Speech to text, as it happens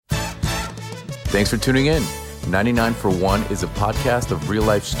Thanks for tuning in. 99 for One is a podcast of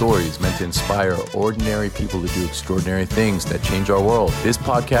real-life stories meant to inspire ordinary people to do extraordinary things that change our world. This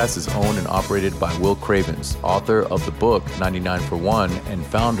podcast is owned and operated by Will Cravens, author of the book 99 for One and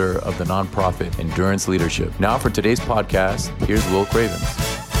founder of the nonprofit Endurance Leadership. Now for today's podcast, here's Will Cravens.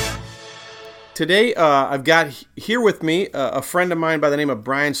 Today, I've got here with me a friend of mine by the name of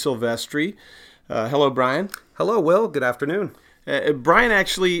Brian Silvestri. Hello, Brian. Hello, Will. Good afternoon. Brian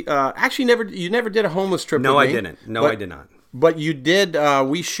actually never did a homeless trip No, with I me. didn't. No, I did not. But you did.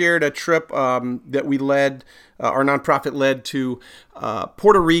 We shared a trip that we led, our nonprofit led to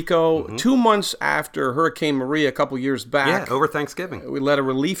Puerto Rico 2 months after Hurricane Maria a couple years back. Yeah, over Thanksgiving. We led a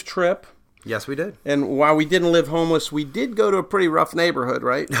relief trip. Yes, we did. And while we didn't live homeless, we did go to a pretty rough neighborhood,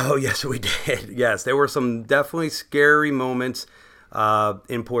 right? Oh, yes, we did. Yes, there were some definitely scary moments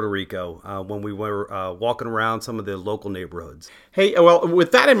in Puerto Rico when we were walking around some of the local neighborhoods. Hey, well,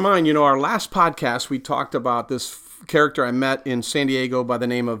 with that in mind, our last podcast, we talked about this character I met in San Diego by the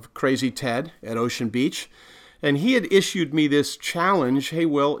name of Crazy Ted at Ocean Beach. And he had issued me this challenge. Hey,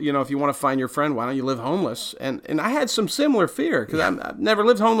 Will, if you want to find your friend, why don't you live homeless? And I had some similar fear because I've never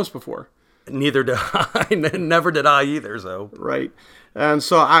lived homeless before. Neither did I. Never did I either, so. Right. And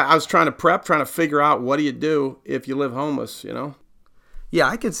so I was trying to figure out what do you do if you live homeless, Yeah,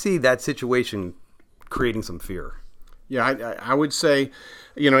 I could see that situation creating some fear. Yeah, I would say,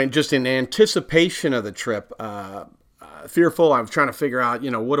 just in anticipation of the trip, fearful. I was trying to figure out,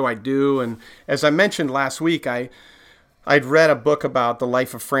 what do I do? And as I mentioned last week, I'd read a book about the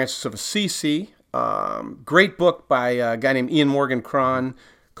life of Francis of Assisi. Great book by a guy named Ian Morgan Cron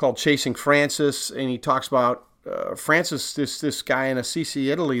called Chasing Francis, and he talks about Francis, this guy in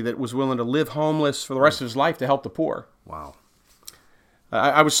Assisi, Italy, that was willing to live homeless for the rest of his life to help the poor. Wow.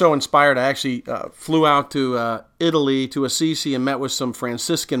 I was so inspired. I actually flew out to Italy, to Assisi, and met with some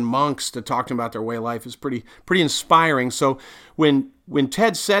Franciscan monks to talk to them about their way of life. It's pretty inspiring. So when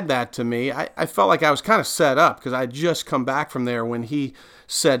Ted said that to me, I felt like I was kind of set up because I had just come back from there when he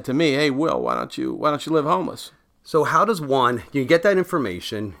said to me, "Hey, Will, why don't you live homeless?" So how does you get that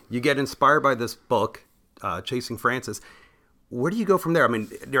information, you get inspired by this book, Chasing Francis. Where do you go from there? I mean,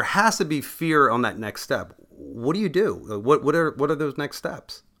 there has to be fear on that next step. What do you do? What are those next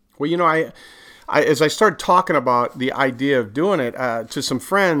steps? Well, I as I started talking about the idea of doing it to some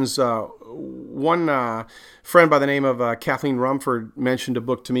friends, one friend by the name of Kathleen Rumford mentioned a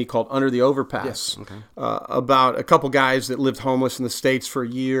book to me called Under the Overpass. Yes. Okay. About a couple guys that lived homeless in the States for a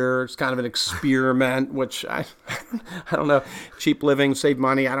year. It's kind of an experiment, which I don't know, cheap living, save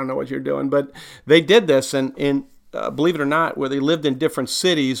money. I don't know what you're doing, but they did this, and believe it or not, where they lived in different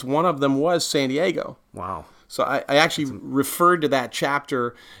cities, one of them was San Diego. Wow. So I actually referred to that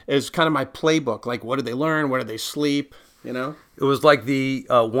chapter as kind of my playbook. Like, what did they learn? Where did they sleep? It was like the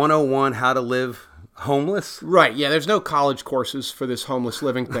 101 how to live homeless. Right. Yeah, there's no college courses for this homeless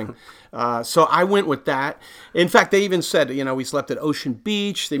living thing. So I went with that. In fact, they even said, we slept at Ocean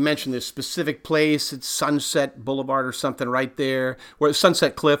Beach. They mentioned this specific place. It's Sunset Boulevard or something right there, where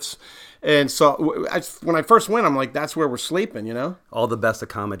Sunset Cliffs. And so when I first went, I'm like, that's where we're sleeping, All the best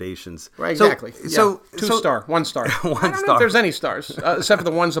accommodations. Right, exactly. So 2-star, 1-star. I don't know if there's any stars, except for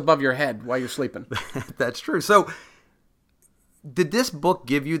the ones above your head while you're sleeping. That's true. So did this book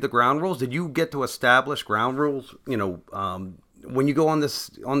give you the ground rules? Did you get to establish ground rules? When you go on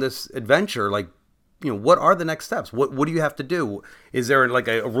this adventure, like, what are the next steps? What do you have to do? Is there like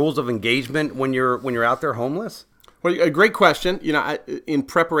a rules of engagement when you're out there homeless? Well, a great question. In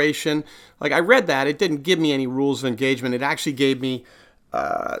preparation, like I read that, it didn't give me any rules of engagement. It actually gave me,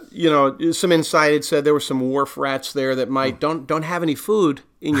 some insight. It said there were some wharf rats there that might don't have any food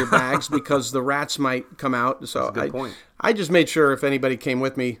in your bags because the rats might come out. So that's a good point. I just made sure if anybody came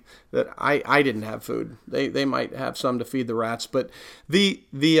with me that I didn't have food. They might have some to feed the rats. But the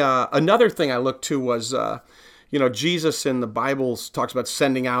another thing I looked to was, Jesus in the Bible talks about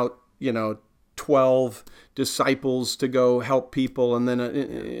sending out, 12 disciples to go help people. And then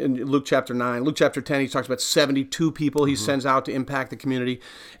in Luke chapter 9, Luke chapter 10, he talks about 72 people he sends out to impact the community.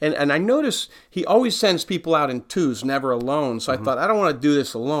 And I notice he always sends people out in twos, never alone. So I thought, I don't want to do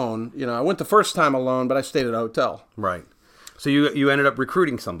this alone. I went the first time alone, but I stayed at a hotel. Right. So you ended up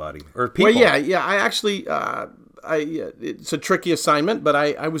recruiting somebody or people. Well, yeah. I actually, it's a tricky assignment, but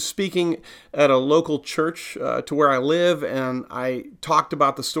I was speaking at a local church to where I live, and I talked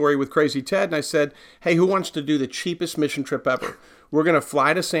about the story with Crazy Ted, and I said, hey, who wants to do the cheapest mission trip ever? We're going to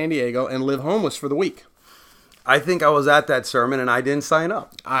fly to San Diego and live homeless for the week. I think I was at that sermon and I didn't sign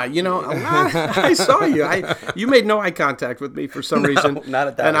up. I saw you. You made no eye contact with me for some reason. Not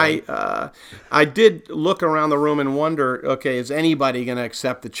at that And I did look around the room and wonder, okay, is anybody going to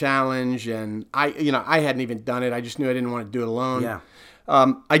accept the challenge? And I hadn't even done it. I just knew I didn't want to do it alone. Yeah.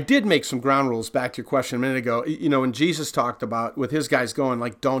 I did make some ground rules back to your question a minute ago. When Jesus talked about with his guys going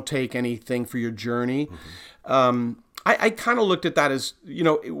like, don't take anything for your journey. Mm-hmm. I kind of looked at that as,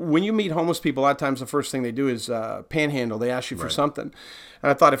 when you meet homeless people, a lot of times the first thing they do is panhandle. They ask you for something.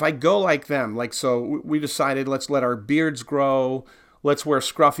 And I thought if I go like them, so we decided let's let our beards grow. Let's wear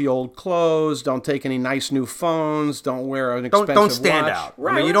scruffy old clothes. Don't take any nice new phones. Don't wear an expensive watch. Don't stand out.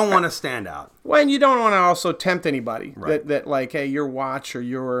 Right. You don't want to stand out. Well, and you don't want to also tempt anybody that like, hey, your watch or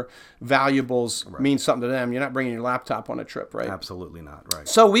your valuables mean something to them. You're not bringing your laptop on a trip, right? Absolutely not. Right.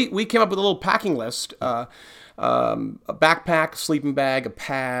 So we came up with a little packing list. A backpack, a sleeping bag, a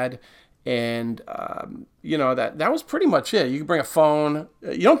pad, and that was pretty much it. You can bring a phone.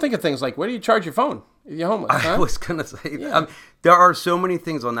 You don't think of things like, where do you charge your phone if you're homeless? I was gonna say that. There are so many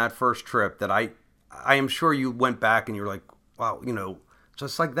things on that first trip that I am sure you went back and you were like, wow,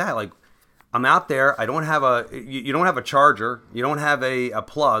 just like that. Like, I'm out there. I don't have you don't have a charger. You don't have a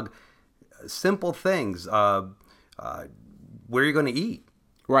plug. Simple things. Where are you going to eat?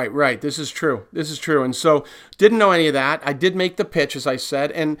 Right. This is true. And so didn't know any of that. I did make the pitch, as I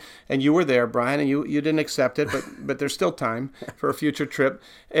said, and you were there, Brian, and you didn't accept it, but there's still time for a future trip.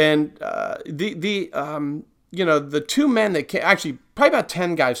 And the two men that came, actually probably about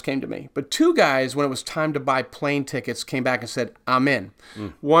 10 guys came to me, but 2 guys, when it was time to buy plane tickets, came back and said, I'm in.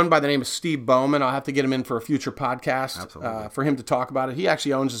 One by the name of Steve Bowman. I'll have to get him in for a future podcast for him to talk about it. He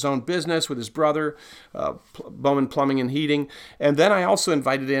actually owns his own business with his brother, Bowman Plumbing and Heating. And then I also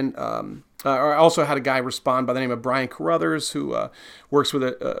invited in, I also had a guy respond by the name of Brian Carruthers, who works with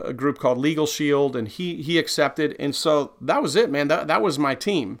a group called Legal Shield, and he accepted. And so that was it, man. That was my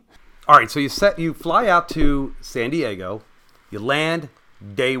team. All right, so you fly out to San Diego, you land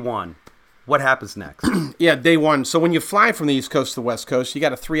day 1. What happens next? Yeah, day 1. So when you fly from the East Coast to the West Coast, you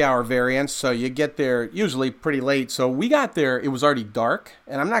got a 3-hour variance, so you get there usually pretty late. So we got there, it was already dark,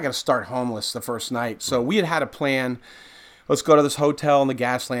 and I'm not going to start homeless the first night. So we had a plan. Let's go to this hotel in the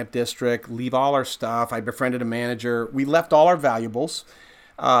Gaslamp District, leave all our stuff. I befriended a manager. We left all our valuables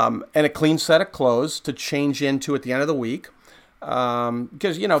and a clean set of clothes to change into at the end of the week.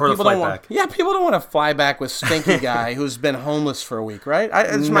 Because people don't want. Yeah, people don't want to fly back with stinky guy who's been homeless for a week, right?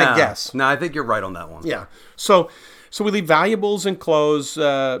 It's my guess. No, I think you're right on that one. Yeah. So we leave valuables and clothes,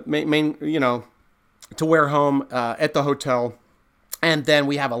 to wear home at the hotel, and then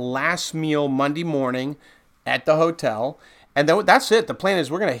we have a last meal Monday morning at the hotel, and then that's it. The plan is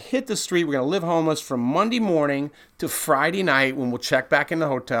we're going to hit the street. We're going to live homeless from Monday morning to Friday night when we'll check back in the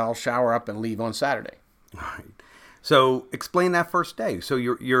hotel, shower up, and leave on Saturday. All right. So explain that first day. So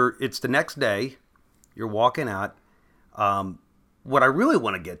it's the next day. You're walking out. What I really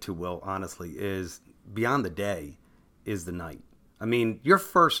want to get to, Will, honestly, is beyond the day is the night. I mean, your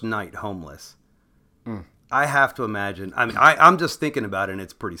first night homeless. I have to imagine. I mean, I'm just thinking about it, and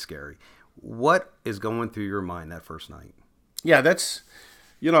it's pretty scary. What is going through your mind that first night? Yeah, that's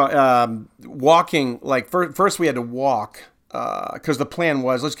walking. Like first, we had to walk. Because the plan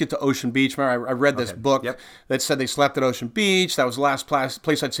was, let's get to Ocean Beach. Remember, I read this book that said they slept at Ocean Beach. That was the last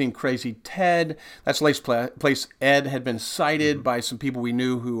place I'd seen Crazy Ted. That's the last place Ed had been sighted by some people we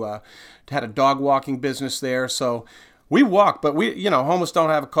knew who had a dog walking business there. So we walked, but homeless don't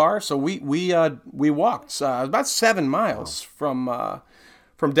have a car, so we walked about 7 miles from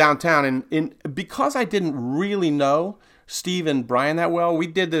downtown. And because I didn't really know Steve and Brian that well, we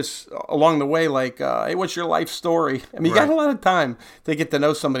did this along the way, like, hey, what's your life story? I mean, you got a lot of time to get to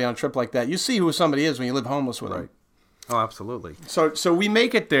know somebody on a trip like that. You see who somebody is when you live homeless with them. Oh, absolutely. So we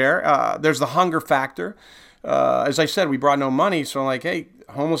make it there. There's the hunger factor. As I said, we brought no money, so I'm like, hey,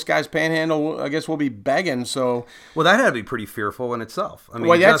 homeless guys panhandle, I guess we'll be begging. So, well, that had to be pretty fearful in itself. I mean,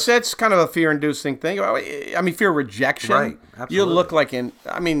 well, that's kind of a fear-inducing thing. I mean, fear of rejection. Right, absolutely. You look like you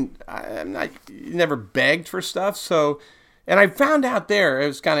never begged for stuff, so. And I found out there, it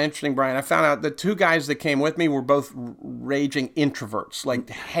was kind of interesting, Brian, I found out the 2 guys that came with me were both raging introverts, like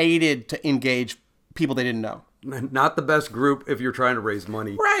hated to engage people they didn't know. Not the best group if you're trying to raise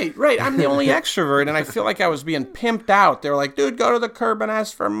money. Right. I'm the only extrovert, and I feel like I was being pimped out. They were like, dude, go to the curb and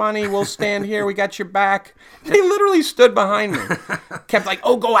ask for money. We'll stand here. We got your back. They literally stood behind me. Kept like,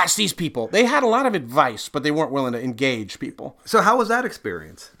 oh, go ask these people. They had a lot of advice, but they weren't willing to engage people. So how was that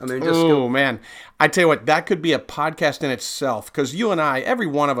experience? I mean, man. I tell you what, that could be a podcast in itself, because you and I, every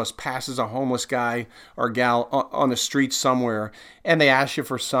one of us passes a homeless guy or gal on the street somewhere, and they ask you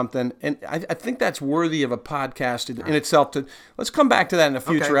for something, and I think that's worthy of a podcast in itself. Let's come back to that in a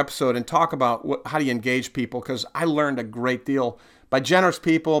future episode and talk about how do you engage people, because I learned a great deal by generous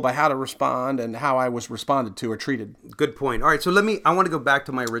people, by how to respond, and how I was responded to or treated. Good point. All right, so I want to go back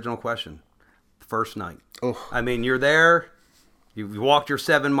to my original question. First night. Oh. I mean, you're there. You've walked your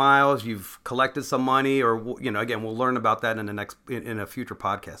 7 miles. You've collected some money, or again, we'll learn about that in a future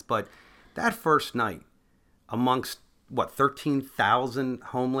podcast. But that first night, amongst 13,000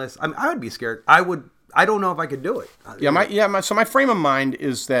 homeless. I mean, I would be scared. I don't know if I could do it. So my frame of mind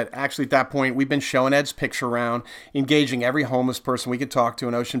is that actually at that point we've been showing Ed's picture around, engaging every homeless person we could talk to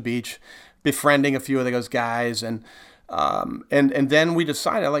in Ocean Beach, befriending a few of those guys, and then we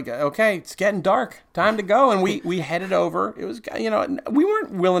decided, like, okay, it's getting dark, time to go, and we headed over. It was, we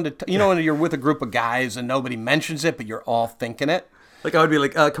weren't willing to, when you're with a group of guys and nobody mentions it, but you're all thinking it. Like, I would be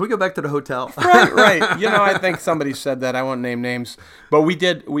like, can we go back to the hotel? Right. I think somebody said that. I won't name names, but we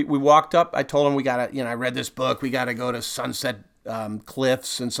did. We walked up. I told him we got to, I read this book. We got to go to Sunset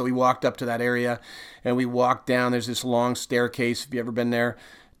Cliffs, and so we walked up to that area, and we walked down. There's this long staircase. If you ever been there.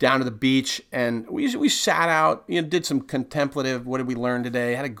 Down to the beach, and we sat out, did some contemplative, what did we learn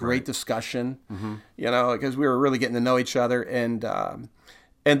today, had a great discussion, because we were really getting to know each other, and then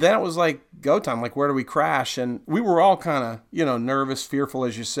it was like go time, like where do we crash, and we were all kind of, nervous, fearful,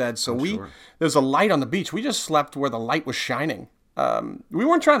 as you said, so there's a light on the beach, we just slept where the light was shining. We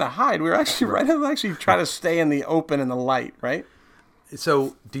weren't trying to hide, we were actually trying to stay in the open and the light, right?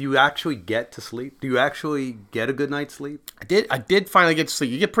 So, do you actually get to sleep? Do you actually get a good night's sleep? I did finally get to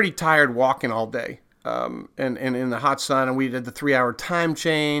sleep. You get pretty tired walking all day, and in the hot sun, and we did the 3-hour time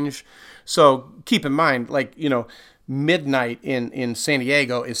change. So keep in mind, midnight in San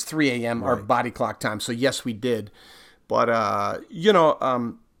Diego is 3 a.m. our body clock time. So yes, we did, but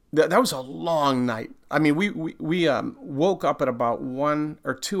that was a long night. I mean, we woke up at about 1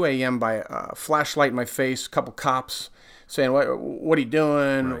 or 2 a.m. by a flashlight in my face, a couple cops saying, what are you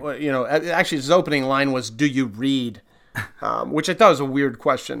doing? Right. Actually, his opening line was, do you read? Which I thought was a weird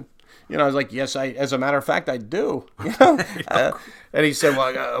question. I was like, yes, as a matter of fact, I do. And he said,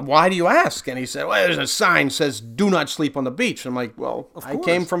 well, why do you ask? And he said, well, there's a sign that says, do not sleep on the beach. I'm like, well, I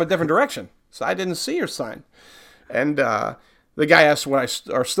came from a different direction, so I didn't see your sign. And the guy asked what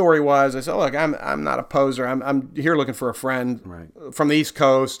our story was. I said, look, I'm not a poser. I'm here looking for a friend from the East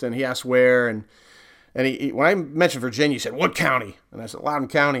Coast. And he asked where, and he when I mentioned Virginia, he said, what county? And I said, Loudoun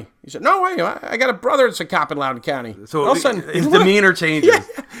County. He said, no way, I got a brother that's a cop in Loudoun County. So all of a sudden, his demeanor changes. Yeah,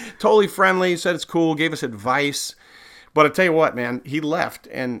 totally friendly. He said it's cool, gave us advice. But I tell you what, man, he left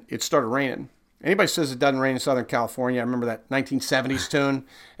and it started raining. Anybody says it doesn't rain in Southern California, I remember that 1970s tune.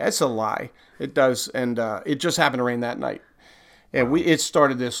 That's a lie. It does, and it just happened to rain that night. And it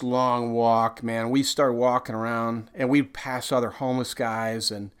started this long walk, man. We started walking around, and we'd pass other homeless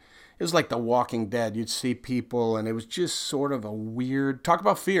guys, and it was like The Walking Dead. You'd see people, and it was just sort of a weird... Talk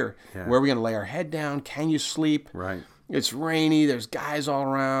about fear. Yeah. Where are we going to lay our head down? Can you sleep? Right. It's rainy. There's guys all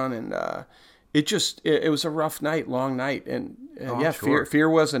around, and it was a rough night, long night, and sure. fear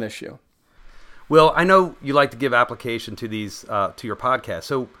was an issue. Well, I know you like to give application to these to your podcast,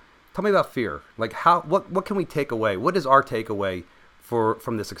 so tell me about fear. Like, what can we take away? What is our takeaway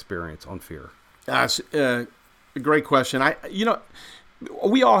from this experience on fear? That's a great question.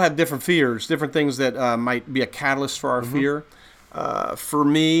 We all have different fears, different things that might be a catalyst for our fear. For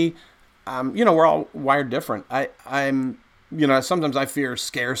me, we're all wired different. I'm sometimes I fear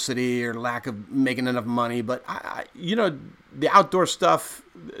scarcity or lack of making enough money, but the outdoor stuff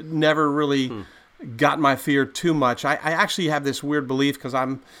never really got my fear too much. I actually have this weird belief, because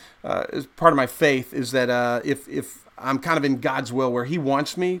I'm as part of my faith is that if I'm kind of in God's will where He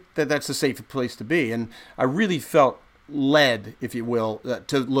wants me, that's a safe place to be. And I really felt led, if you will,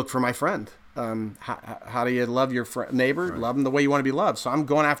 to look for my friend. How do you love your neighbor? Right. Love them the way you want to be loved. So I'm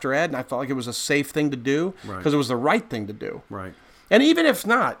going after Ed, and I felt like it was a safe thing to do because it was the right thing to do. Right. And even if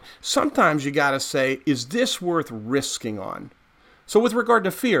not, sometimes you got to say, is this worth risking on? So with regard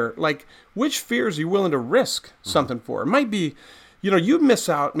to fear, like, which fears are you willing to risk something for? It might be, you'd miss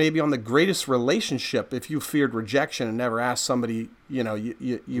out maybe on the greatest relationship if you feared rejection and never asked somebody, you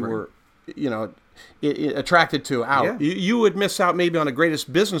were, attracted to out. Yeah. You would miss out maybe on the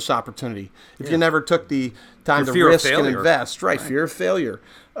greatest business opportunity if you never took the time to risk and invest. Right, fear of failure.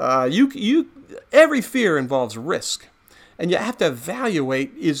 Every fear involves risk. And you have to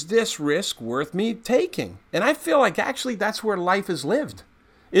evaluate, is this risk worth me taking? And I feel like actually that's where life is lived.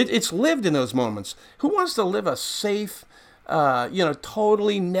 It's lived in those moments. Who wants to live a safe,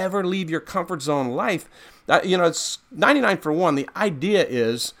 totally never leave your comfort zone life. It's 99 for 1. The idea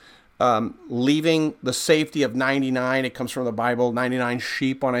is leaving the safety of 99. It comes from the Bible, 99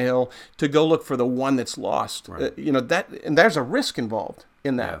 sheep on a hill, to go look for the one that's lost. Right. And there's a risk involved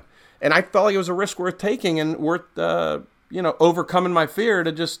in that. Yeah. And I felt like it was a risk worth taking and worth, overcoming my fear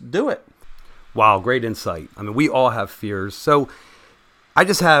to just do it. Wow, great insight. I mean, we all have fears. So I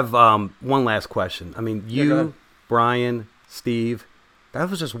just have one last question. I mean, you, Brian, Steve, that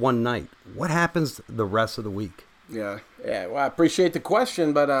was just one night. What happens the rest of the week? Yeah. Well, I appreciate the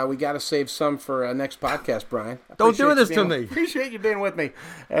question, but we got to save some for next podcast, Brian. Don't do this to me. Appreciate you being with me.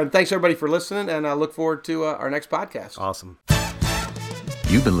 And thanks, everybody, for listening, and I look forward to our next podcast. Awesome.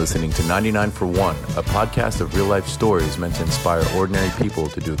 You've been listening to 99 for 1, a podcast of real-life stories meant to inspire ordinary people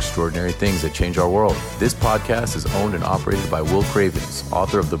to do extraordinary things that change our world. This podcast is owned and operated by Will Cravens,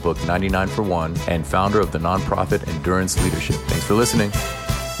 author of the book 99 for 1 and founder of the nonprofit Endurance Leadership. Thanks for listening.